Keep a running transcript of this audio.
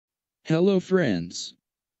Hello friends.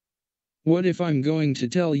 What if I'm going to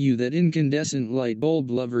tell you that incandescent light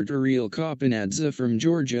bulb lover Tariel Kapanadze from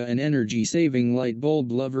Georgia and energy-saving light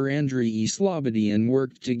bulb lover Andrey Slobodian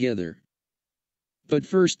worked together? But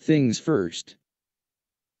first things first.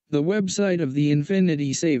 The website of the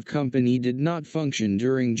Infinity SAV company did not function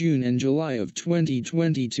during June and July of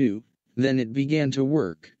 2022, then it began to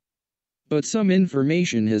work. But some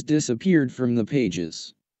information has disappeared from the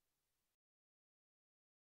pages.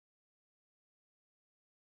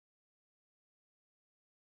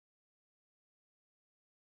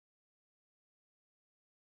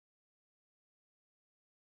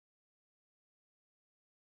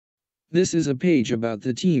 This is a page about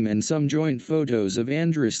the team and some joint photos of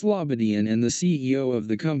Andrey Slobodian and the CEO of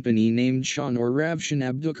the company named Shan or Ravshan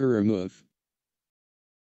Abdukarimov.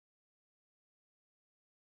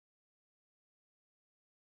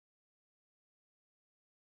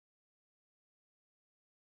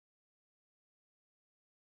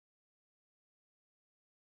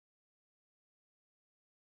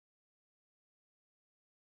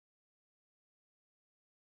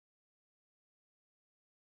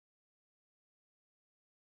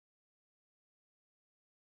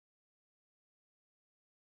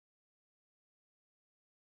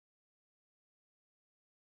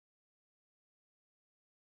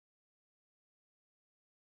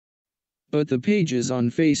 But the pages on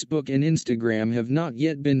Facebook and Instagram have not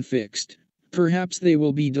yet been fixed. Perhaps they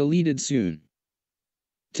will be deleted soon.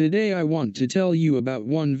 Today I want to tell you about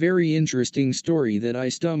one very interesting story that I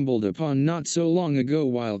stumbled upon not so long ago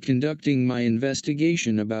while conducting my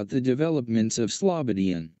investigation about the developments of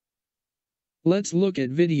Slobodian. Let's look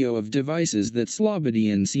at video of devices that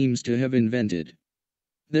Slobodian seems to have invented.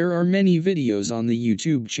 There are many videos on the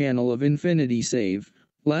YouTube channel of Infinity SAV,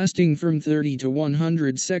 lasting from 30 to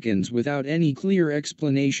 100 seconds without any clear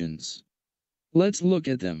explanations. Let's look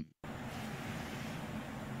at them.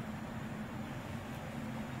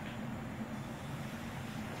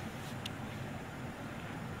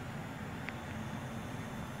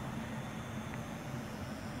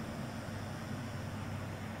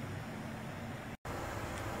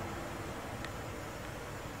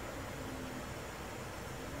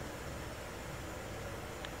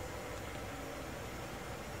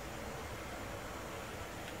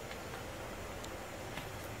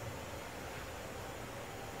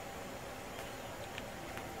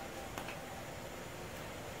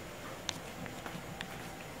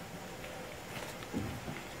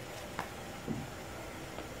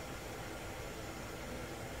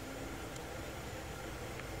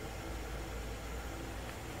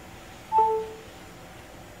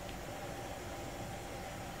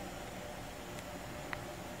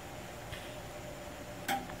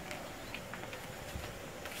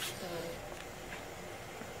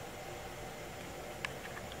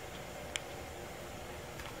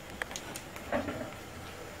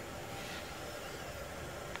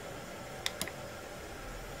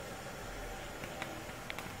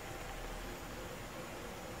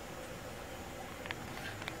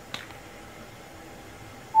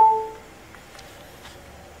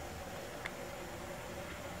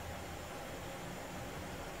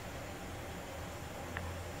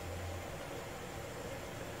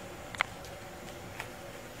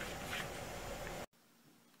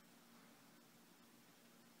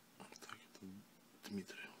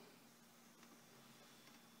 Дмитрий.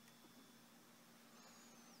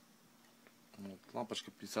 Вот,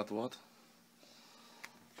 лампочка 50 Вт.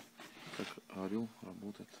 Как говорил,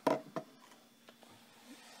 работает.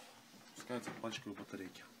 Пускается пальчиковые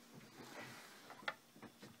батарейки.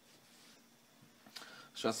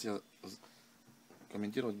 Сейчас я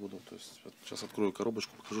комментировать буду. То есть вот сейчас открою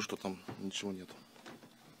коробочку, покажу, что там ничего нет.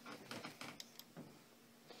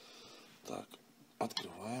 Так,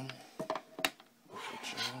 открываем.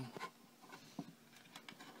 Включаем.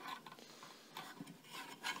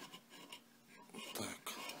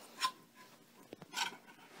 Так.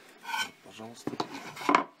 Вот, пожалуйста.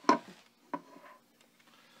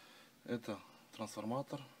 Это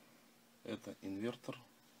трансформатор, это инвертор,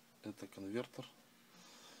 это конвертер.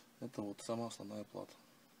 Это вот самая основная плата.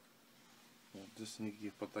 Вот, здесь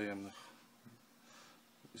никаких постоянных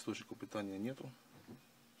источников питания нету.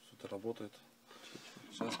 Все это работает.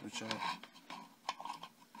 Сейчас включаем.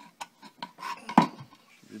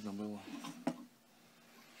 Чтобы видно было.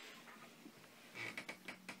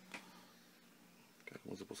 Как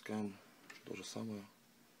мы запускаем то же самое.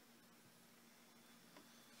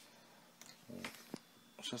 Вот.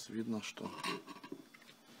 Сейчас видно, что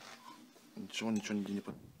ничего нигде не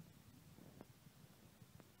подается.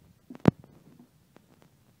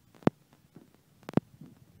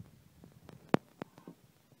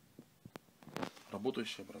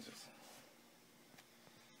 работающий образец.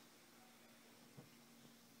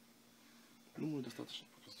 Думаю, достаточно.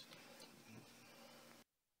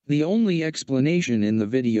 The only explanation in the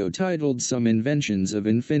video titled Some Inventions of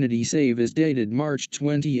Infinity SAV is dated March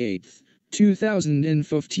 28,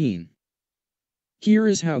 2015. Here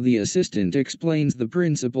is how the assistant explains the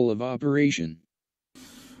principle of operation.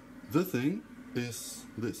 The thing is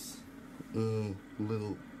this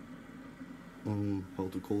little, how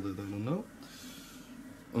to call it, I don't know.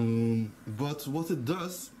 But what it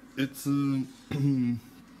does, it's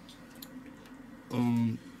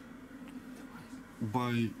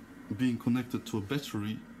by being connected to a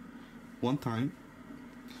battery one time,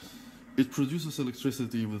 it produces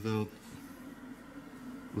electricity without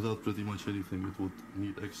pretty much anything it would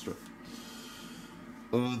need extra.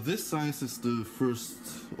 This size is the first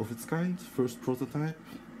of its kind, first prototype.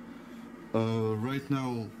 Right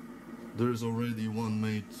now there is already one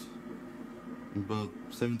made about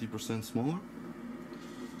 70% smaller,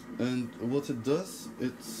 and what it does,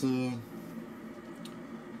 it's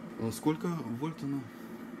сколько вольт она?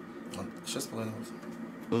 6,5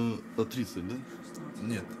 вольт. 30, да?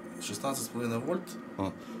 Нет, 16,5 вольт,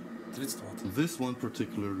 30 ватт. This one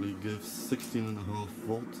particularly gives 16.5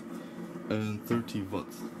 volt and 30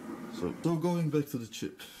 watts. So going back to the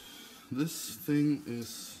chip, this thing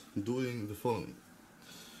is doing the following.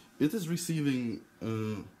 It is receiving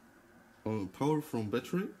power from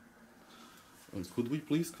battery. Could we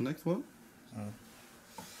please connect one?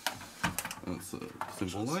 That's a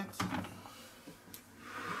simple light.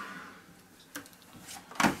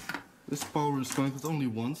 This power is connected only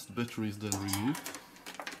once, the battery is then removed.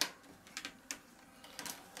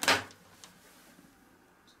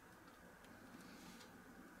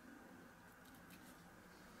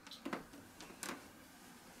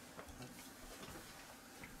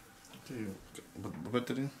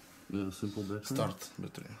 Battery? Yeah, simple battery. Start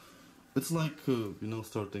battery. It's like, you know,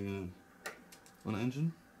 starting an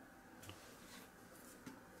engine.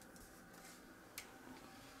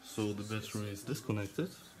 So the battery is disconnected.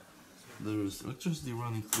 There is electricity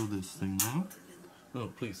running through this thing now. No,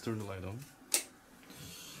 please turn the light on.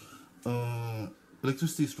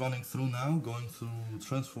 Electricity is running through now, going through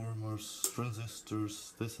transformers,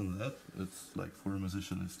 transistors, this and that. It's like, for a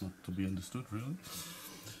musician, it's not to be understood really.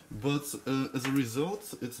 But as a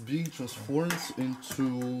result, it's being transformed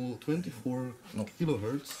into 24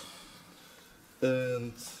 kilohertz,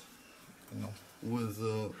 and with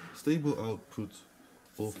a stable output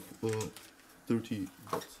of 30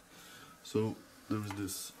 watts. So there is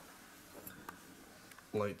this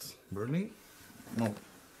light burning,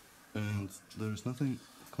 and there is nothing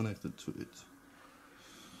connected to it,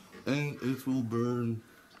 and it will burn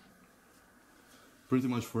pretty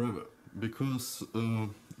much forever, because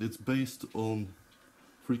it's based on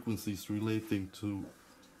frequencies relating to,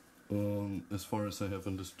 as far as I have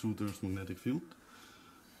understood, Earth's magnetic field.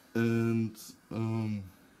 And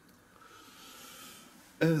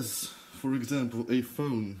as, for example, a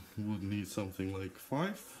phone would need something like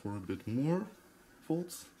 5 or a bit more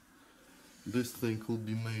volts, this thing could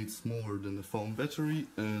be made smaller than a phone battery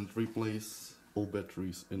and replace all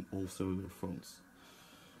batteries in all cellular phones,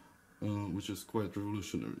 which is quite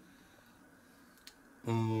revolutionary.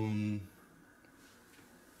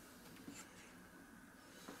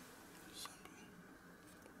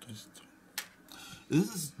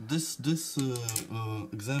 This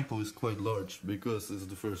example is quite large because it's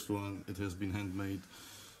the first one. It has been handmade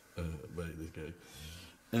by this guy,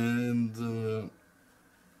 and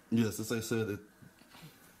yes, as I said,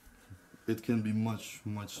 it can be much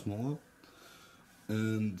smaller,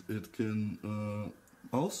 and it can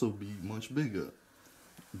also be much bigger,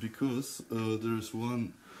 because there is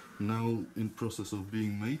one now in process of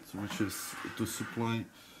being made, which is to supply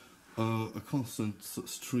a constant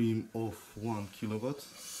stream of 1 kilowatt.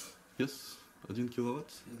 Yes, 1 kilowatt?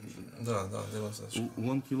 Да,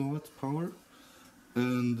 1 kilowatt power.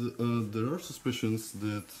 And there are suspicions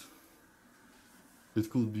that it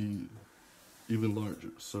could be even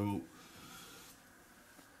larger. So,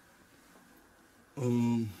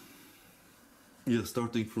 yeah,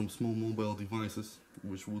 starting from small mobile devices,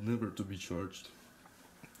 which would never to be charged,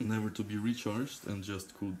 never to be recharged, and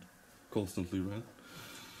just could constantly run,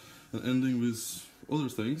 and ending with other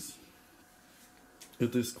things,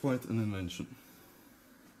 it is quite an invention.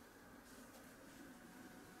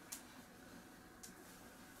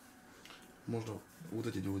 Можно вот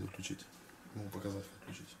эти диоды включить. Могу показать,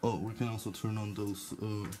 включить. Oh, we can also turn on those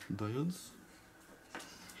diodes.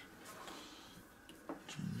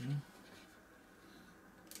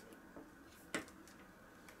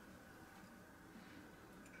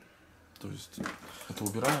 То есть это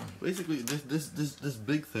убираем. Basically, this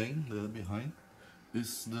big thing there behind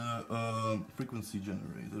is the frequency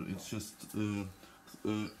generator. It's just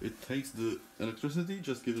it takes the electricity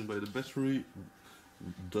just given by the battery,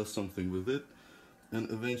 does something with it, and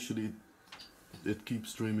eventually it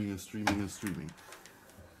keeps streaming and streaming and streaming.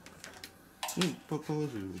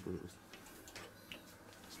 Положи его, пожалуйста.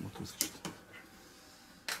 Смотри, скажет.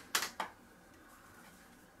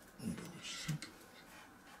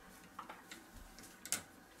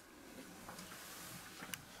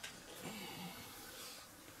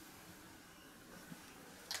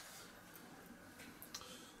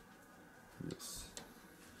 Yes.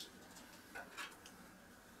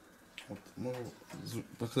 Вот, ну,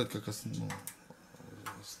 показать, как останавливается.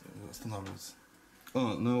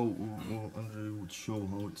 Now Andrei would show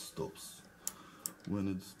how it stops when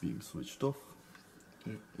it's being switched off.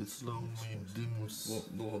 It slowly dims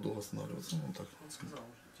Долго останавливается. Ну, так.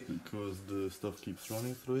 because the stuff keeps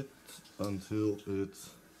running through it until it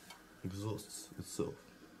exhausts itself.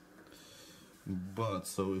 But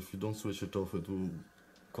so if you don't switch it off, it will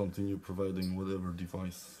continue providing whatever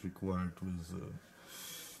device required with.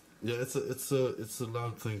 Yeah, it's a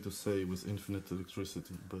loud thing to say with infinite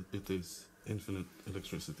electricity, but it is infinite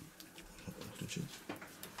electricity. Включить.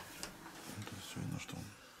 То есть видно, что он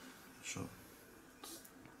еще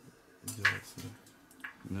делается.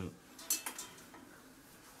 Yeah.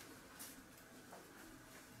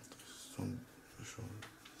 То есть он еще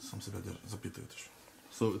сам себя запитывает еще.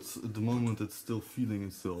 So it's at the moment it's still feeding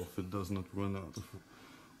itself. It does not run out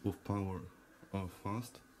of power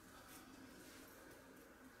fast.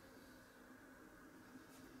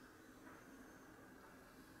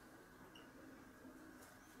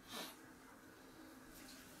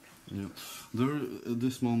 Yeah, at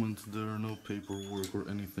this moment there are no paperwork or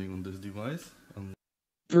anything on this device.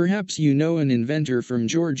 Perhaps you know an inventor from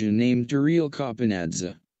Georgia named Tariel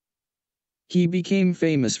Kapanadze. He became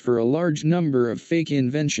famous for a large number of fake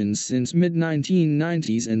inventions since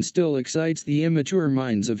mid-1990s and still excites the immature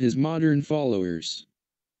minds of his modern followers.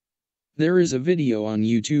 There is a video on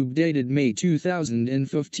YouTube dated May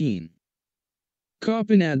 2015.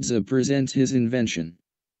 Kapanadze presents his invention.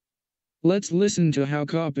 Let's listen to how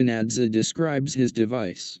Kapanadze describes his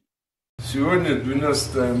device. Сегодня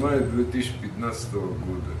 12 мая 2015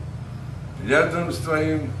 года. Рядом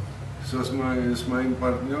стоим с моим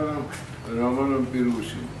партнером Романом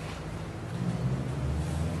Перушиным.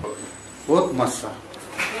 Вот масса.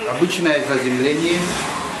 Обычное заземление,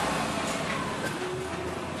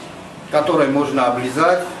 которое можно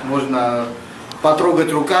облизать, можно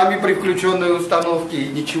потрогать руками при включенной установке, и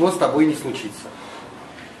ничего с тобой не случится.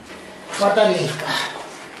 Батарейка.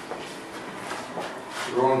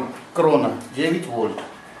 Крона 9 вольт.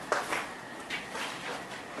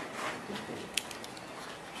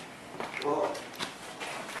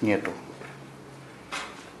 Нету.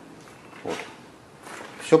 Вот.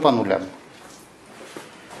 Все по нулям.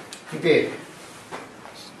 Теперь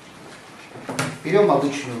берем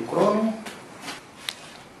обычную крону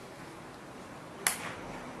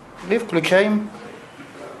и включаем.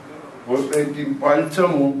 Вот этим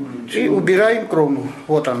пальцем И убираем крону.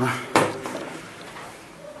 Вот она.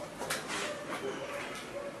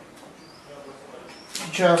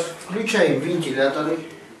 Сейчас включаем вентиляторы.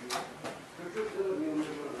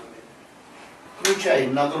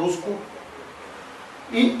 Включаем нагрузку.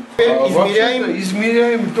 И теперь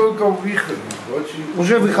измеряем только выход.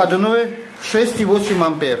 уже выходное 6,8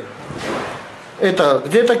 ампер. Это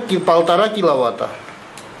где-то 1,5 киловатта.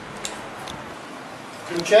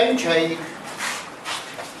 Включаем чайник.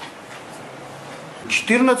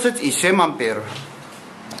 14,7 ампер.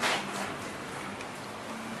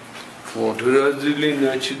 Вот. Разделили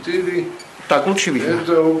на 4. Так лучше видно.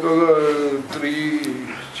 Это около 3.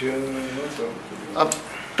 А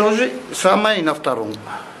то же самое и на втором.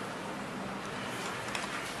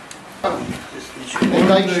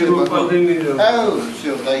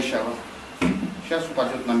 Все, дальше. Сейчас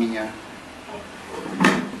упадет на меня.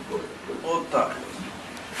 Вот так.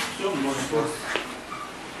 Все, можно.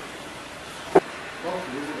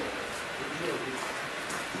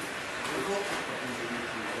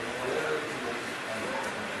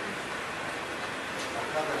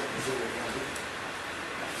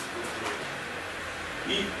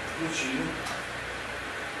 И включили.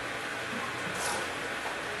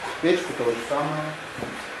 Печку то же самое.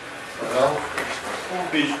 Пожалуйста.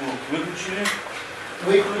 Печку выключили.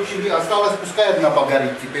 Выключили. Осталось, пускай одна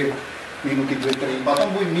погорит теперь. Минуты 2-3.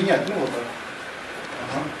 Потом будем менять. Ну вот так.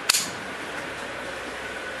 Ага.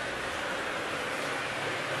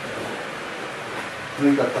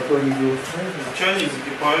 Ну и как, такое видео. Чайник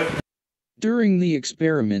закипает. During the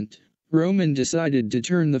experiment, Roman decided to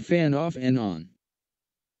turn the fan off and on.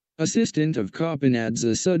 Assistant of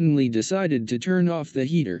Kapanadze suddenly decided to turn off the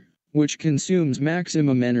heater, which consumes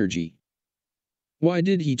maximum energy. Why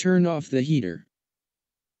did he turn off the heater?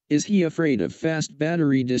 Is he afraid of fast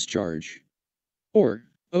battery discharge? Or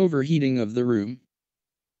overheating of the room?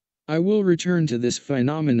 I will return to this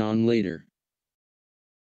phenomenon later.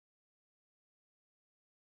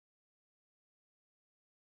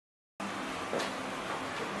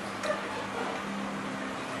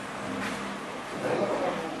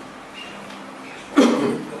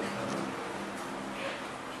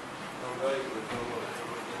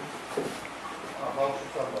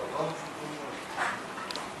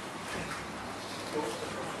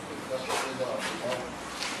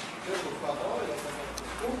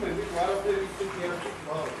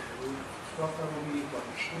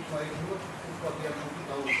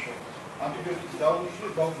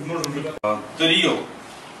 Тariel,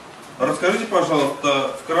 расскажите,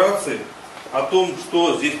 пожалуйста, вкратце о том,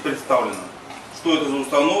 что здесь представлено. Что это за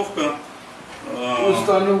установка?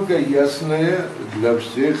 Установка ясная для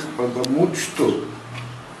всех, потому что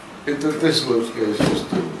это тесловская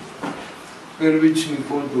система. Первичный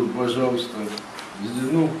контур, пожалуйста.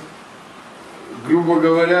 Ну, грубо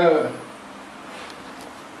говоря,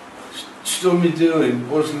 что мы делаем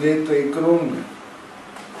после этой кроны,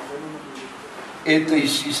 этой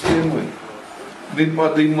системы, мы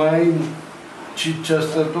поднимаем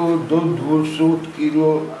частоту до 200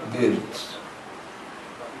 кГц.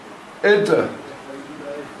 Это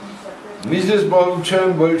мы здесь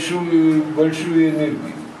получаем большую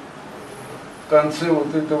энергию. В конце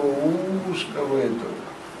вот этого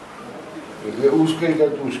узкой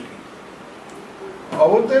катушки. А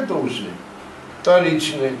вот это уже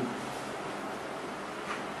вторичный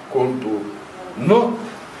контур. Но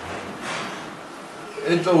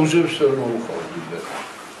это уже все ноу-хау, ребята.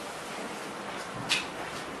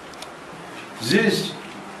 Здесь,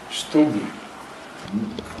 чтобы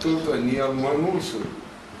кто-то не обманулся,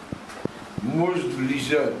 может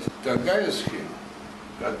лежать такая схема,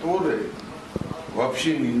 которая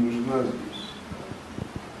вообще не нужна здесь.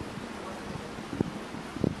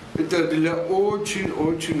 Это для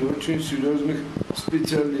очень серьезных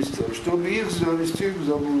специалистов, чтобы их завести в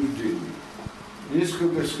заблуждение.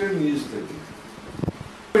 Несколько схем есть таких.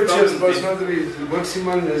 Сейчас посмотрите,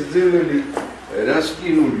 максимально сделали,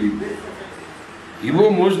 раскинули. Его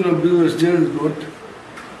можно было сделать вот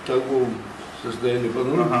в таком состоянии,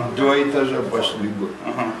 потому что 2 этажа пошли бы.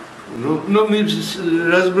 Но мы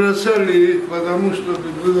разбросали их, потому что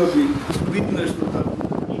было бы видно, что там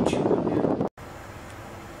ничего нет.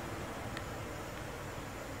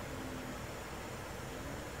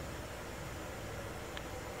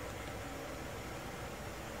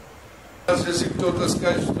 Если кто-то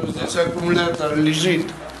скажет, что здесь аккумулятор лежит,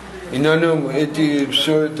 и на нем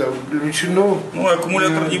все это включено. Ну,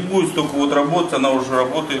 аккумулятор не будет столько вот работать, она уже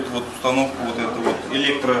работает, вот установка вот эта вот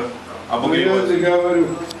электрообогреватель. Я это говорю,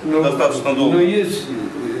 Достаточно долго. Но есть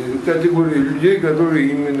категория людей, которые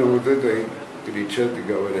именно вот это и кричат и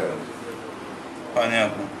говорят.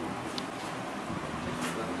 Понятно.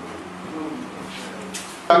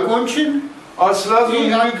 Закончен. А сразу И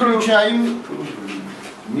отключаем.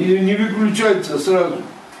 не выключается сразу.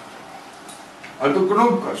 А то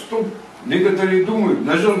кнопка, стоп. Некоторые думают,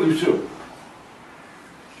 нажал и все.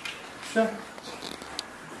 Все.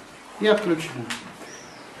 И отключено.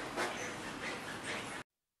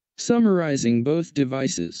 Summarizing both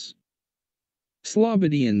devices.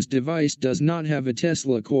 Slobodian's device does not have a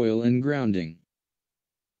Tesla coil and grounding.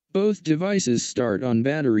 Both devices start on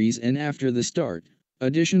batteries, and after the start,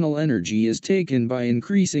 additional energy is taken by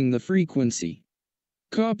increasing the frequency.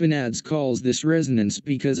 Kapanadze calls this resonance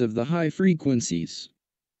because of the high frequencies.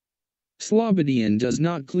 Slobodian does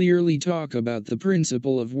not clearly talk about the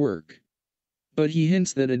principle of work, but he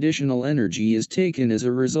hints that additional energy is taken as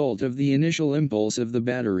a result of the initial impulse of the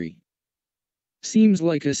battery. Seems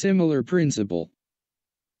like a similar principle.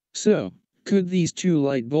 So, could these two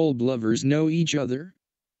light bulb lovers know each other?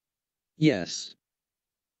 Yes.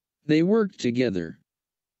 They worked together.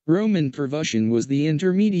 Roman Pervushin was the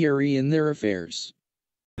intermediary in their affairs.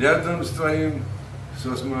 Рядом стоим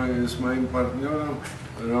с моим партнером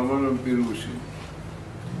Романом Перушиным.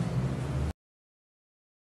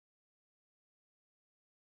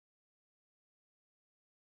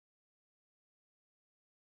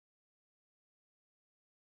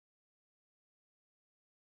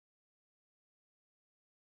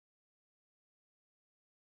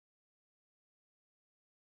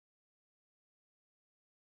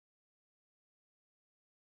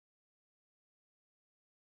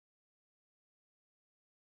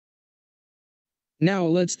 Now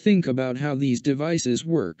let's think about how these devices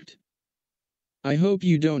worked. I hope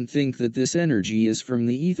you don't think that this energy is from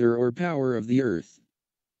the ether or power of the earth.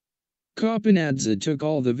 Kapanadze took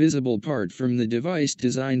all the visible part from the device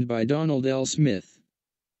designed by Donald L. Smith.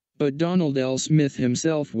 But Donald L. Smith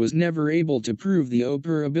himself was never able to prove the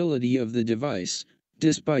operability of the device,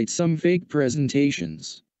 despite some fake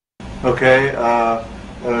presentations. Okay,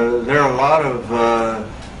 there are a lot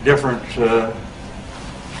of different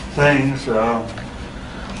things.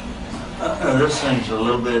 This thing's a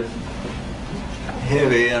little bit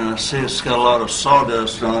heavy, and I see it's got a lot of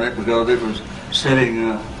sawdust on it because it was sitting,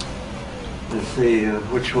 let's see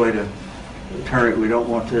which way to turn it. We don't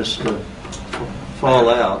want this to fall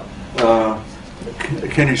out.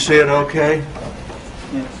 Can you see it okay?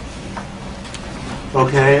 Yes.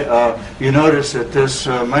 Okay, you notice that this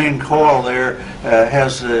main coil there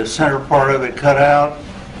has the center part of it cut out,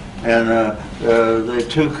 and the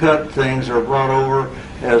two cut things are brought over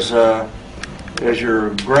as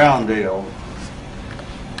your ground deal.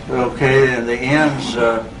 Okay, and the ends,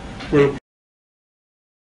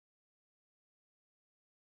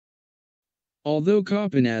 Although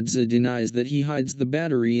Kapanadze denies that he hides the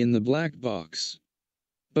battery in the black box.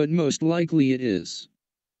 But most likely it is.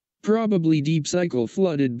 Probably deep cycle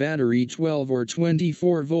flooded battery 12 or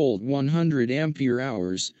 24 volt 100 ampere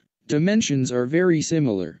hours, dimensions are very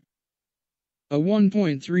similar. A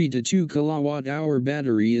 1.3 to 2 kilowatt-hour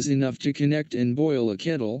battery is enough to connect and boil a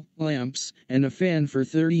kettle, lamps, and a fan for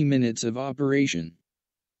 30 minutes of operation.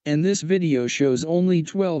 And this video shows only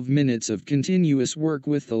 12 minutes of continuous work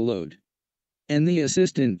with the load. And the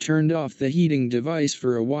assistant turned off the heating device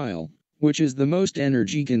for a while, which is the most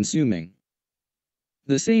energy consuming.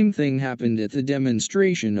 The same thing happened at the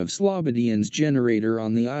demonstration of Slobodian's generator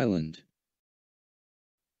on the island.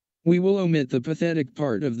 We will omit the pathetic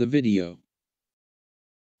part of the video.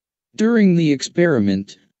 During the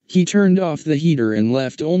experiment, he turned off the heater and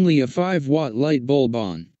left only a 5-watt light bulb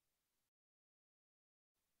on.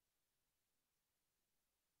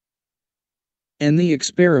 And the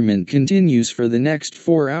experiment continues for the next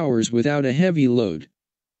 4 hours without a heavy load.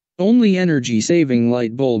 Only energy-saving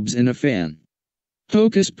light bulbs and a fan.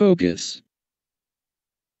 Hocus pocus.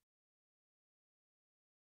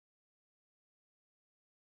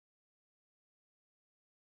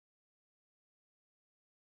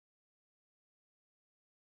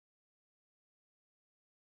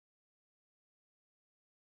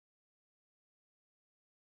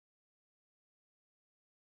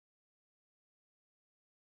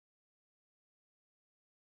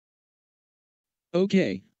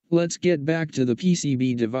 Okay, let's get back to the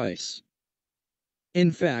PCB device.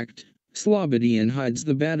 In fact, Slobodian hides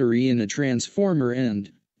the battery in a transformer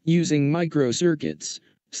and, using microcircuits,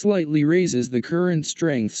 slightly raises the current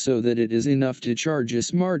strength so that it is enough to charge a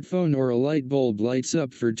smartphone or a light bulb lights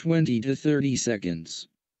up for 20 to 30 seconds.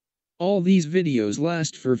 All these videos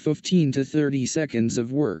last for 15 to 30 seconds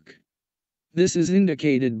of work. This is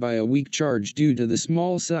indicated by a weak charge due to the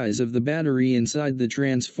small size of the battery inside the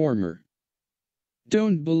transformer.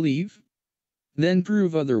 Don't believe? Then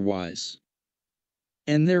prove otherwise.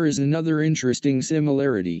 And there is another interesting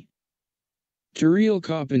similarity. Tariel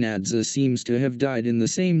Kapanadze seems to have died in the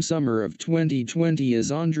same summer of 2020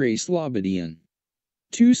 as Andrey Slobodian.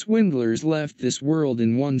 Two swindlers left this world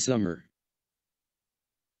in one summer.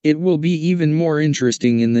 It will be even more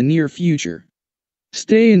interesting in the near future.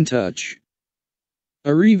 Stay in touch.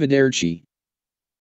 Arrivederci.